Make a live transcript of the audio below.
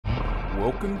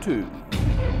Welcome to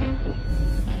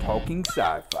Talking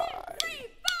Sci-Fi.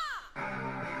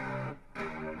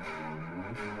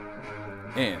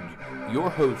 And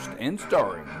your host and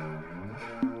starring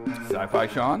Sci-Fi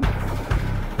Sean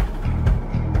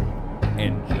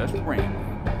and Just Randy.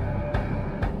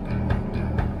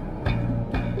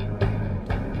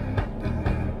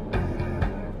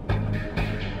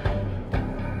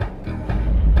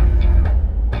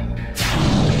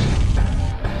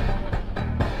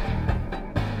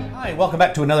 Welcome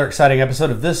back to another exciting episode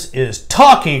of This is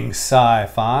Talking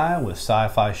Sci-Fi with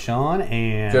Sci-Fi Sean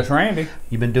and Just Randy.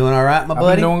 You've been doing all right, my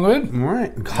buddy? I've been doing good. All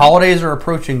right. Holidays are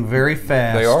approaching very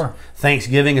fast. They are.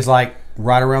 Thanksgiving is like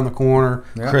right around the corner.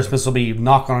 Yep. Christmas will be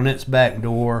knocking on its back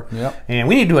door. Yep. And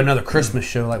we need to do another Christmas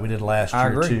show like we did last I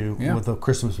year agree. too, Yeah. with the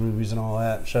Christmas movies and all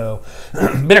that. So,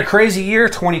 been a crazy year.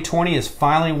 2020 is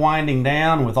finally winding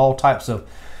down with all types of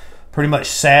pretty much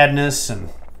sadness and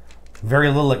very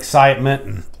little excitement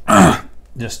and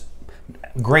just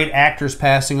great actors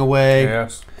passing away.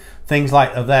 Yes. Things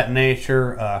like of that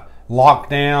nature.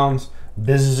 Lockdowns,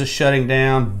 businesses shutting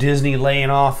down, Disney laying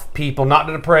off people. Not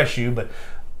to depress you, but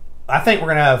I think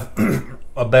we're going to have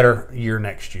a better year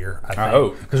next year. I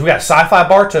hope. Because we got Sci-Fi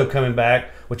Bartow coming back,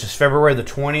 which is February the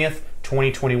 20th,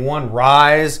 2021.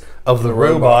 Rise of the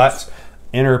Robots.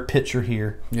 Enter picture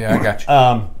here. Yeah, I got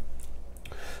you.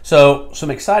 So,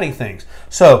 some exciting things.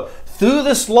 So, through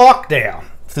this lockdown,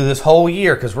 through this whole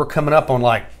year, because we're coming up on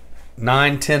like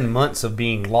 9-10 months of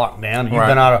being locked down.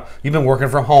 You've been working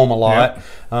from home a lot.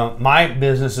 Yep. My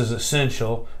business is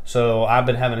essential, so I've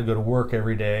been having to go to work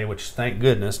every day, which thank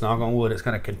goodness, knock on wood, it's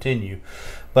going to continue.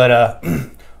 But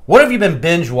what have you been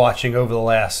binge watching over the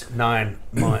last 9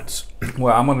 months?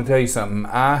 Well, I'm going to tell you something.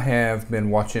 I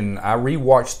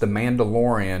rewatched The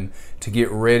Mandalorian to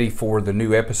get ready for the new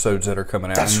episodos that are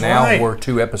coming out. That's and now right. we're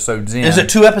 2 episodes in. Is it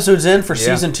 2 episodes in for Yeah.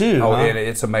 season 2? Oh, huh?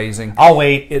 it's amazing. I'll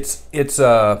wait. It's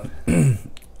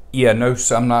yeah, no,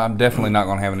 I'm definitely not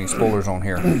going to have any spoilers on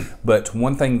here. But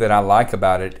one thing that I like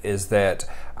about it is that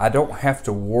I don't have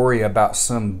to worry about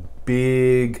some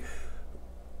big.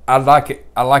 I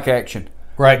like action,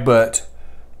 Right. But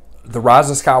The Rise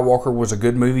of Skywalker was a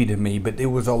good movie to me, but there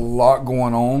was a lot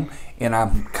going on, and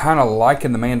I'm kind of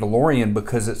liking The Mandalorian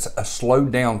because it's a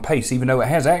slowed down pace. Even though it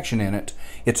has action in it,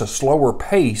 it's a slower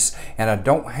pace, and I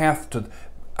don't have to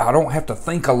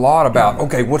think a lot about,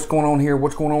 okay, what's going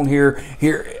on here.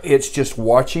 Here, it's just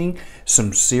watching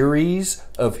some series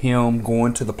of him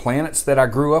going to the planets that I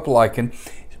grew up liking,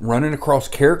 running across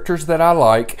characters that I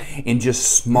like, and just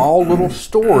small little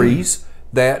stories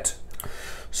that.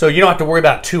 So you don't have to worry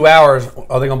about 2 hours.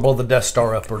 Are they going to blow the Death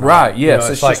Star up or not? Right, yes,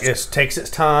 It's it's like just- it takes its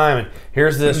time. And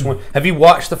here's this one. Have you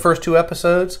watched the first 2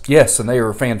 episodes? Yes, and they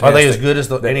are fantastic. Are they as good as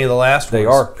any of the last They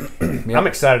ones? are. Yep. I'm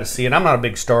excited to see it. I'm not a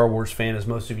big Star Wars fan, as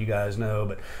most of you guys know,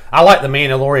 but I like The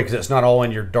Mandalorian because it's not all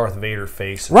in your Darth Vader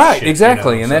face. And Right, shit,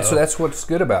 exactly, you know, and so- that's what's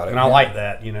good about it. And I like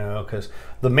that, because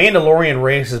the Mandalorian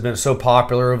race has been so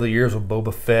popular over the years with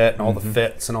Boba Fett and all the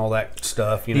Fetts and all that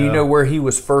stuff. Do you know where he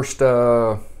was first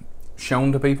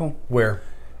shown to people? Where?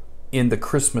 In the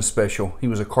Christmas special. He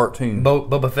was a cartoon.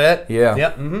 Boba Fett? Yeah.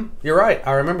 Yep. You're right.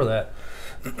 I remember that.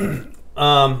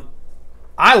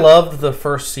 I loved the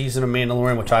first season of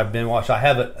Mandalorian, which I've been watching. I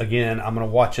have it again. I'm going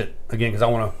to watch it again because I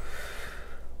want to.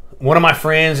 One of my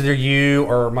friends, either you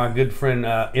or my good friend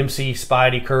MC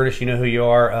Spidey Curtis, you know who you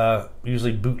are,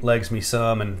 usually bootlegs me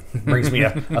some and brings me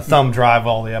a thumb drive of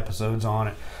all the episodes on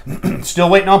it. Still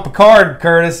waiting on Picard,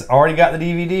 Curtis. Already got the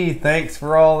DVD. Thanks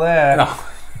for all that. No.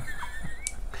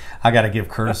 I got to give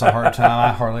Curtis a hard time.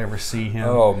 I hardly ever see him.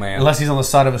 Oh, man. Unless he's on the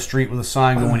side of a street with a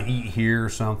sign going "Eat Here" or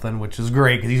something, which is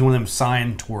great because he's one of them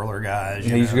sign twirler guys.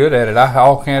 He's good at it.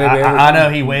 I'll count it every I know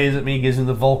time. he waves at me, gives me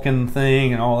the Vulcan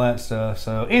thing and all that stuff.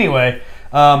 So anyway,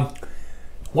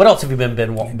 what else have you been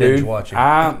binge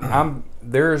watching?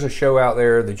 There's a show out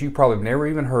there that you probably never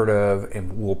even heard of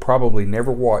and will probably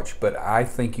never watch, but I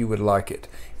think you would like it.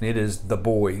 And it is The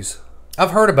Boys. I've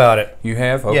heard about it. You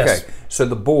have? Okay. Yes. So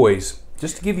The Boys,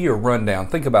 just to give you a rundown,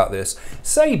 think about this.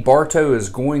 Say Bartow is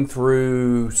going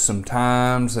through some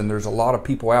times and there's a lot of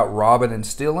people out robbing and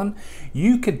stealing.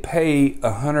 You could pay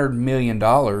 $100 million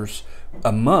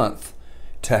a month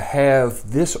to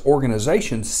have this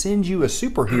organization send you a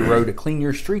superhero to clean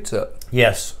your streets up.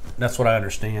 Yes, that's what I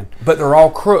understand. But they're all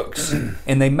crooks,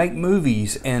 and they make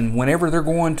movies, and whenever they're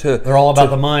going to... They're all about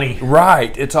the money.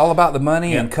 Right. It's all about the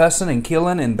money and Yep. cussing and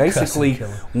killing, and basically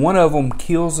Cussing and one of them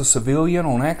kills a civilian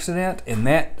on accident, and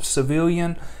that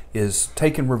civilian is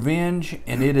taking revenge,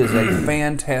 and it is a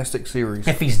fantastic series.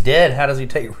 If he's dead, how does he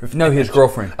take revenge? No, his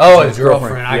girlfriend. Oh, his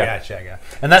girlfriend. I Yeah. got you.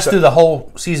 And that's through the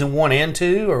whole season 1 and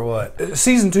 2, or what?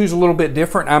 Season 2 is a little bit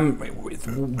different. I'm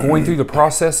going through the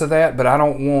process of that, but I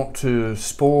don't want to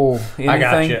spoil anything.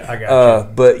 I got you.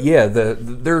 But yeah,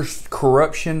 there's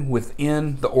corruption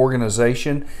within the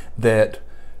organization that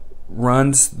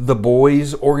runs the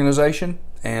boys' organization,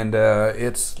 and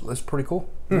it's pretty cool.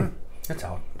 That's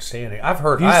outstanding. I've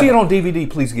heard. If you see it on DVD,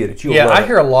 please get it. You'll Yeah, love I it.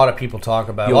 hear a lot of people talk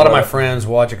about it. A You'll lot of love my it. friends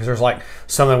watch it because there's like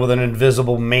something with an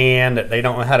invisible man that they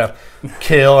don't know how to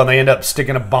kill, and they end up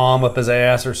sticking a bomb up his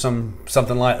ass or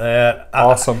something like that.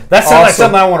 Awesome. That sounds like Awesome.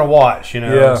 something I want to watch.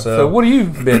 Yeah. So, So what are you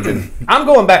binging? I'm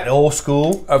going back to old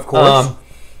school. Of course.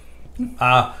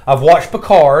 I've watched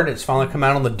Picard. It's finally come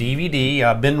out on the DVD.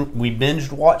 We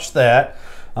binged watched that.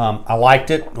 I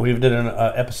liked it. We did an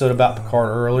episode about Picard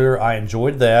earlier. I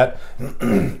enjoyed that.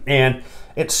 And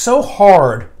it's so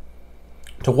hard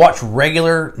to watch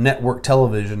regular network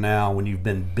television now when you've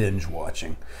been binge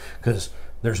watching because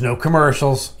there's no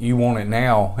commercials. You want it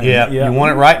now. And- Yeah, you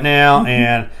want it right now.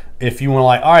 And if you want to,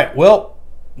 like, all right, well,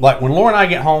 like when Laura and I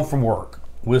get home from work,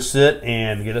 we'll sit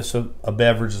and get us a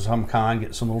beverage of some kind,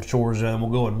 get some little chores in. We'll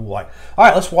go and we'll like, all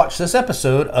right, let's watch this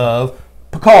episode of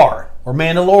Picard or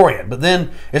Mandalorian. But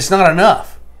then it's not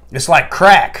enough. It's like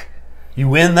crack. You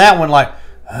win that one, like,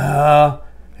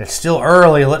 it's still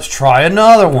early. Let's try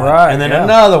another one, Right, and then yeah.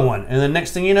 another one, and then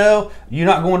next thing you know, you're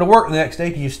not going to work the next day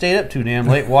because you stayed up too damn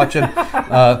late watching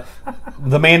The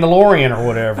Mandalorian or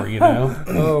whatever.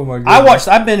 Oh my goodness.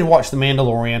 I've been watched The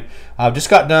Mandalorian. I've just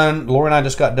got done. Laura and I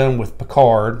just got done with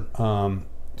Picard,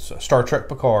 Star Trek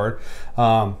Picard.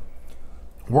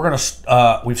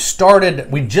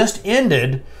 We just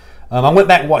ended. I went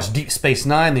back and watched Deep Space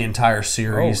Nine, the entire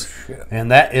series, Oh, shit. and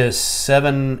that is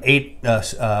 8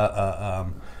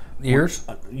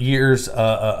 years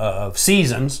of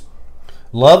seasons.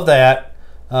 Love that.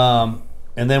 And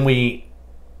then we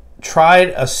tried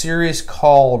a series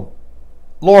called.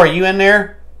 Laura, you in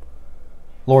there?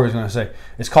 Laura's going to say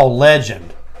it's called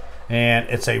Legend, and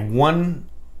it's a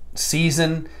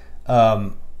 1-season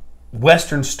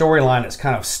Western storyline. It's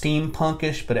kind of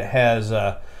steampunkish, but it has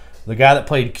the guy that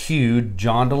played Q,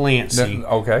 John Delancey,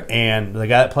 Okay. and the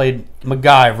guy that played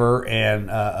MacGyver,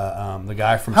 and the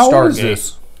guy from How Stargate. old is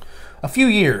this? A few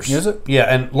years. Is it? Yeah,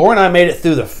 and Laura and I made it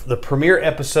through the premiere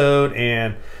episode,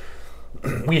 and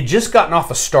we had just gotten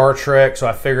off of Star Trek, so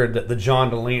I figured that the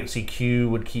John Delancey Q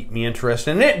would keep me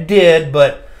interested, and it did,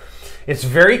 but it's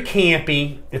very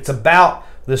campy. It's about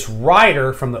this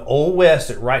writer from the Old West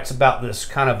that writes about this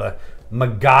kind of a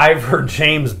MacGyver,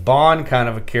 James Bond kind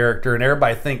of a character, and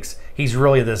everybody thinks he's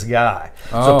really this guy.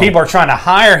 So Oh. people are trying to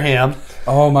hire him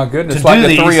Oh my goodness! to Like do the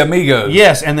these. Three Amigos.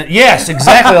 Yes, and yes,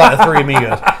 exactly like the Three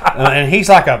Amigos. And he's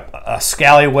like a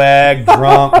scallywag,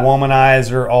 drunk,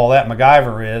 womanizer, all that.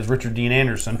 MacGyver is Richard Dean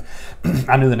Anderson.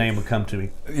 I knew the name would come to me.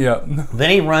 Yeah. Then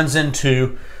he runs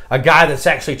into a guy that's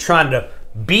actually trying to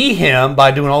be him by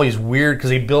doing all these weird, because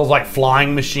he builds like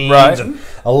flying machines Right. and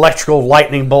electrical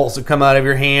lightning bolts that come out of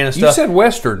your hand and You stuff. said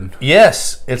Western.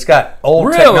 Yes, it's got old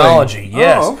Really? technology.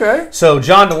 Yes. Oh, okay. So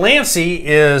John Delancey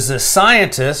is a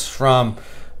scientist from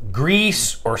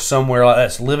Greece or somewhere like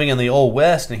that's living in the Old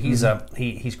West, and he's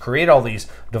he's created all these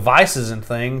devices and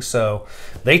things. So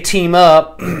they team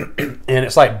up, and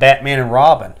it's like Batman and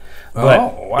Robin. But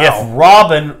Oh, wow. if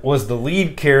Robin was the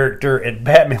lead character and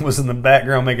Batman was in the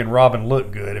background making Robin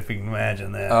look good, if you can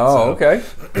imagine that. Oh, So, okay.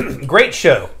 great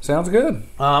show. Sounds good.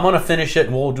 I'm gonna finish it,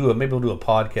 and maybe we'll do a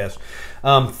podcast.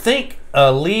 Think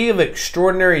League of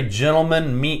Extraordinary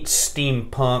Gentlemen meets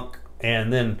steampunk,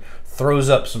 and then throws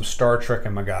up some Star Trek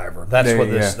and MacGyver. That's There what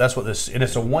you this. go. That's what this. And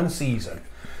it's a 1 season,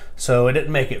 so it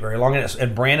didn't make it very long.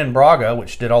 And Brandon Braga,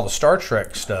 which did all the Star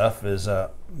Trek stuff, is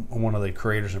one of the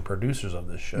creators and producers of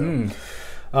this show.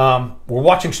 We're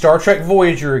watching Star Trek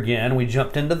Voyager again. We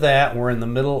jumped into that. We're in the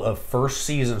middle of first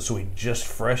season, so we just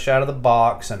fresh out of the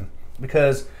box. And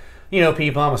because,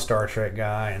 people, I'm a Star Trek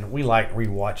guy, and we like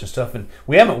rewatching stuff. And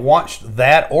we haven't watched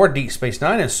that or Deep Space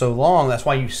Nine in so long. That's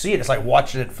why you see it. It's like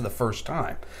watching it for the first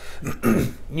time.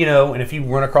 And if you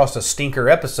run across a stinker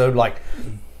episode, like,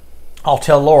 I'll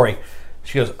tell Lori.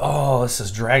 She goes, "Oh, this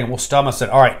is dragging." We'll stop. I said,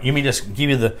 "All right, let me just give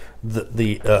you the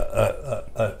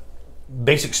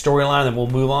basic storyline, then we'll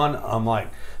move on." I'm like,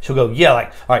 she'll go, "Yeah,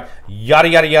 like, all right, yada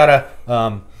yada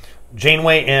yada.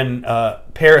 Janeway and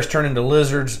Paris turn into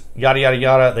lizards. Yada yada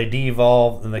yada. They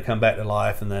de-evolve, and they come back to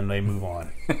life, and then they move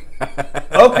on."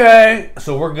 Okay,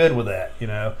 so we're good with that.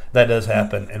 That does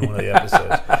happen in one of the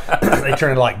episodes. They turn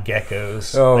into like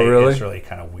geckos. Oh, really? It's really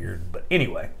kind of weird, but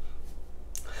anyway.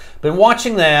 Been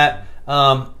watching that.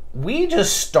 we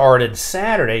just started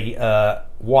Saturday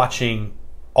watching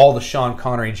all the Sean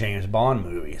Connery James Bond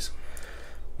movies.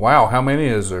 Wow, how many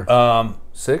is there?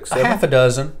 6, 7? Half a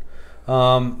dozen.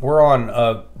 We're on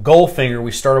Goldfinger.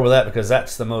 We started with that because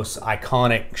that's the most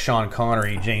iconic Sean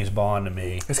Connery James Bond to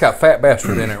me. It's got Fat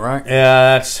Bastard in it, right?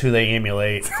 Yeah, that's who they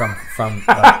emulate from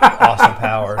Austin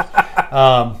Powers.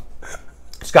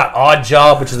 It's got Odd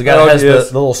Job, which is the guy that has the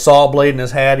little saw blade in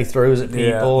his hat. He throws at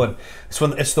people, and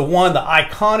it's the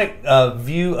iconic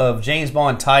view of James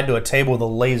Bond tied to a table with a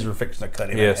laser fixing to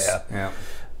cut him in half.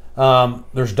 Yeah.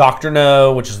 There's Dr.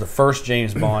 No, which is the first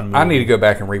James Bond movie. I need to go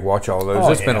back and rewatch all those.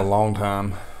 It's been a long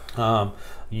time.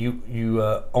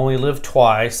 You Only Live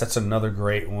Twice. That's another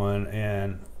great one,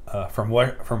 and From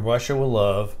Russia with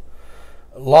Love.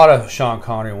 A lot of Sean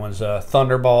Connery ones.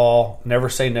 Thunderball, Never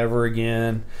Say Never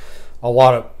Again. A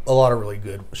lot of really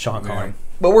good Sean Connery. Yeah.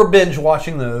 But we're binge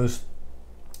watching those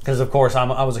because, of course,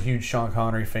 I was a huge Sean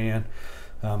Connery fan.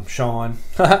 Sean.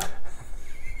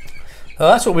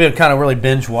 That's what we had kind of really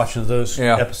binge watching those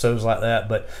episodes like that.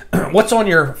 But what's on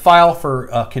your file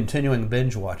for continuing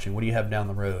binge watching? What do you have down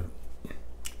the road?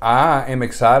 I am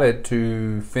excited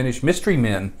to finish Mystery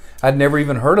Men. I'd never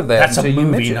even heard of that. That's until a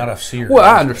movie, you not a series. Well,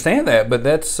 I understand that, but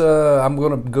that's I'm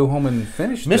going to go home and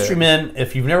finish Mystery Men.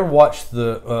 If you've never watched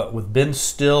the with Ben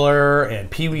Stiller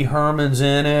and Pee Wee Herman's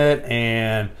in it,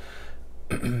 and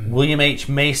William H.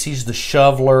 Macy's The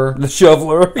Shoveler. The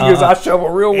Shoveler, because I shovel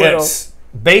real well. It's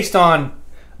based on.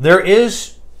 There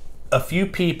is a few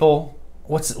people.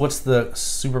 What's the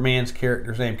Superman's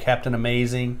character's name? Captain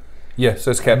Amazing. Yes,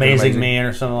 that's Captain Amazing Man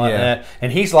or something like that.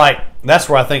 And he's like, that's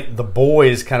where I think the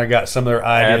boys kind of got some of their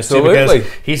ideas too, because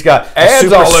he's got ads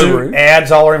super all suit, over him.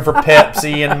 ads all over him for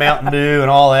Pepsi and Mountain Dew and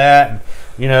all that,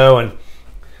 and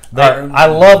I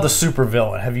love the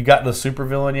supervillain. Have you gotten the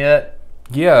supervillain yet?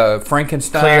 Yeah,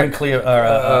 Frankenstein.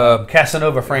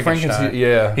 Casanova Frankenstein.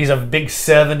 Yeah. He's a big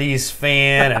 70s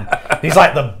fan, and he's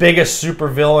like the biggest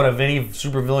supervillain of any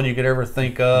supervillain you could ever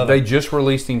think of. They just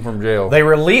released him from jail. They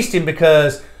released him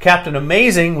because Captain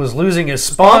Amazing was losing his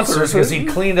sponsors because he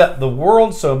cleaned up the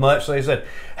world so much. So they said,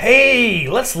 hey,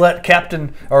 let's let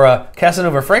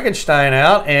Casanova Frankenstein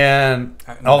out, and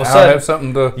all of a sudden, have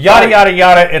something to yada, yada,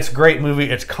 yada. It's a great movie.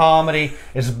 It's comedy.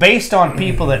 It's based on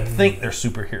people that think they're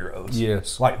superheroes.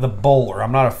 Yes. Like the bowler.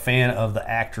 I'm not a fan of the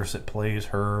actress that plays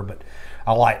her, but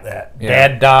I like that. Yeah.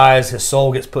 Dad dies. His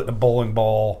soul gets put in a bowling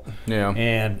ball. Yeah.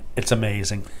 And it's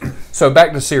amazing. So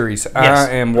back to series. Yes.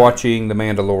 I am watching The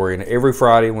Mandalorian. Every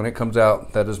Friday when it comes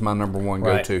out, that is my number one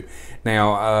go-to.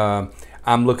 Now,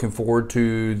 I'm looking forward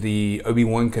to the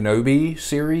Obi-Wan Kenobi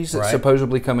series that's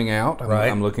supposedly coming out.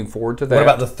 I'm looking forward to that. What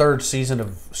about the third season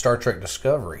of Star Trek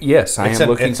Discovery? Yes, I am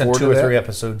looking forward to that. It's 2 or 3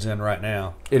 episodes in right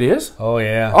now. It is? Oh,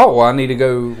 yeah. Oh, well, I need to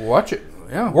go watch it.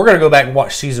 Yeah. We're going to go back and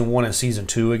watch season 1 and season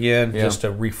 2 again just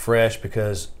to refresh,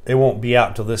 because it won't be out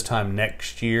until this time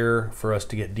next year for us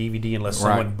to get DVD unless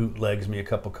someone bootlegs me a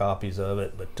couple copies of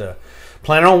it. But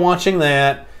planning on watching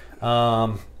that.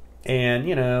 And,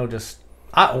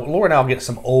 Laura and I will get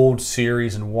some old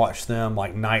series and watch them,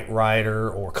 like Knight Rider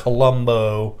or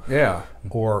Columbo. Yeah.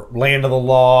 Or Land of the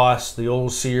Lost, the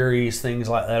old series, things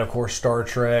like that. Of course, Star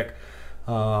Trek.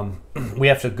 We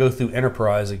have to go through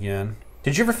Enterprise again.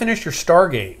 Did you ever finish your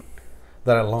Stargate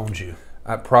that I loaned you?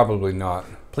 Probably not.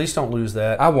 Please don't lose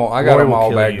that. I won't. I got them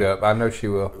all bagged up. I know she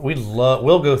will.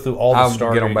 We'll go through all the Stargate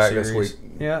I'll get them back series. this week.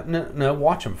 Yeah, no,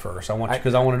 watch them first. I want you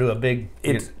because I want to do a big.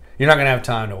 You're not going to have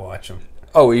time to watch them.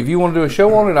 Oh, if you want to do a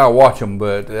show on it, I'll watch them,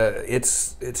 but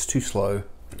it's too slow.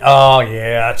 Oh,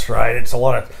 yeah, that's right. It's a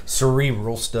lot of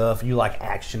cerebral stuff. You like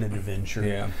action and adventure.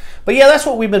 Yeah. But, yeah, that's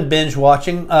what we've been binge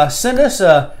watching. Send us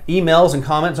emails and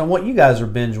comments on what you guys are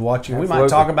binge watching. Absolutely. We might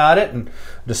talk about it and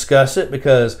discuss it,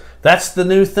 because that's the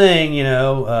new thing,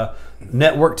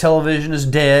 network television is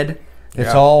dead.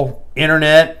 It's all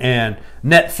internet and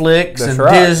Netflix and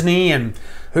Disney and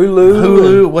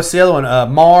Hulu. What's the other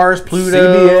one? Mars,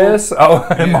 Pluto, CBS. Oh,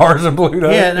 and Mars and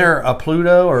Pluto. Yeah, and they're a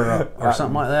Pluto or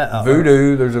something like that.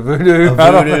 Voodoo. There's a Voodoo.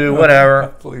 Voodoo,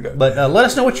 whatever. Pluto. But let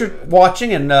us know what you're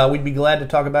watching, and we'd be glad to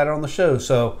talk about it on the show.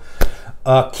 So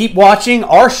keep watching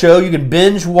our show. You can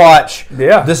binge watch.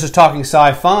 Yeah. This is Talking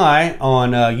Sci-Fi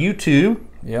on YouTube.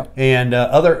 Yep. And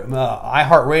other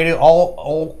iHeartRadio,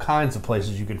 all kinds of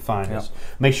places you can find us.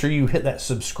 Make sure you hit that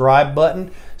subscribe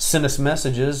button. Send us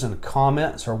messages and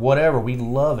comments or whatever. We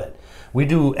love it. We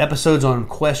do episodes on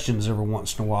questions every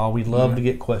once in a while. We love to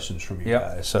get questions from you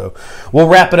guys. So we'll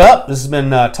wrap it up. This has been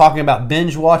talking about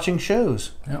binge watching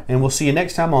shows. Yep. And we'll see you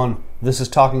next time on This is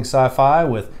Talking Sci-Fi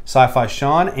with Sci-Fi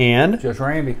Sean and Just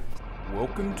Randy.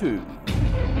 Welcome to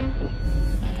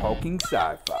Talking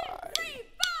Sci-Fi.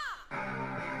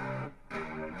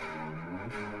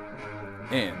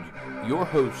 and your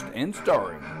host and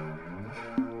starring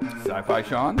Sci-Fi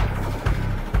Sean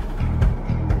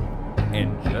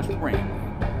and Just Rambling.